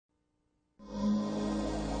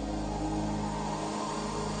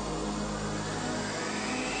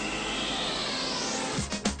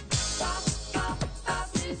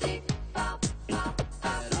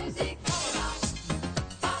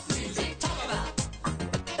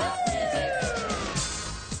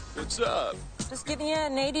What's up? Just giving you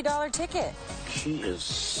an $80 ticket. She is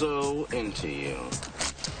so into you.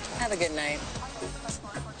 Have a good night.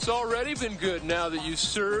 It's already been good now that you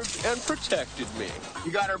served and protected me.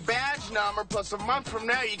 You got her badge number, plus a month from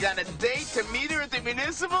now you got a date to meet her at the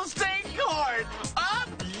municipal state court. Up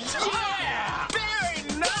Yeah! Very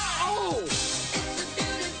nice!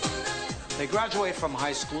 They graduate from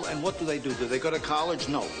high school, and what do? Do they go to college?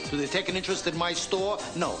 No. Do they take an interest in my store?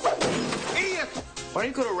 No. Idiot! Why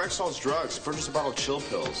don't you go to Rexall's Drugs, purchase a bottle of chill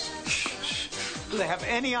pills? Do they have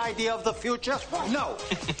any idea of the future? No.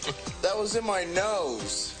 That was in my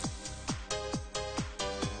nose.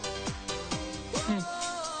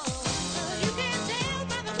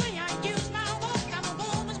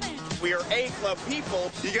 We are A-club people.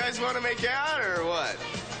 You guys want to make out or what?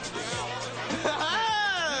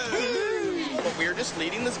 But we're just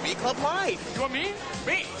leading this B-club life. You want me?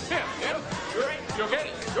 Me? Yeah. You're right. You okay?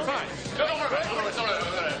 You're fine.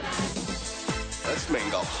 Let's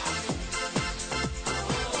mingle.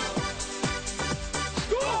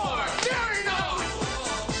 Score! Very nice!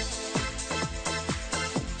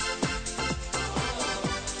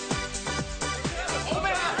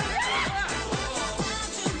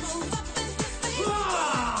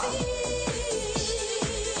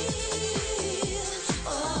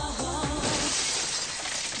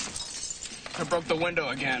 I broke the window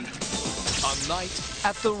again. A night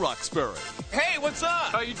at the Roxbury. Hey, what's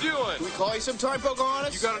up? How you doing? Can we call you sometime,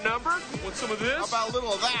 Pocahontas? You got a number? Want some of this? How about a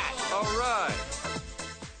little of that? All right.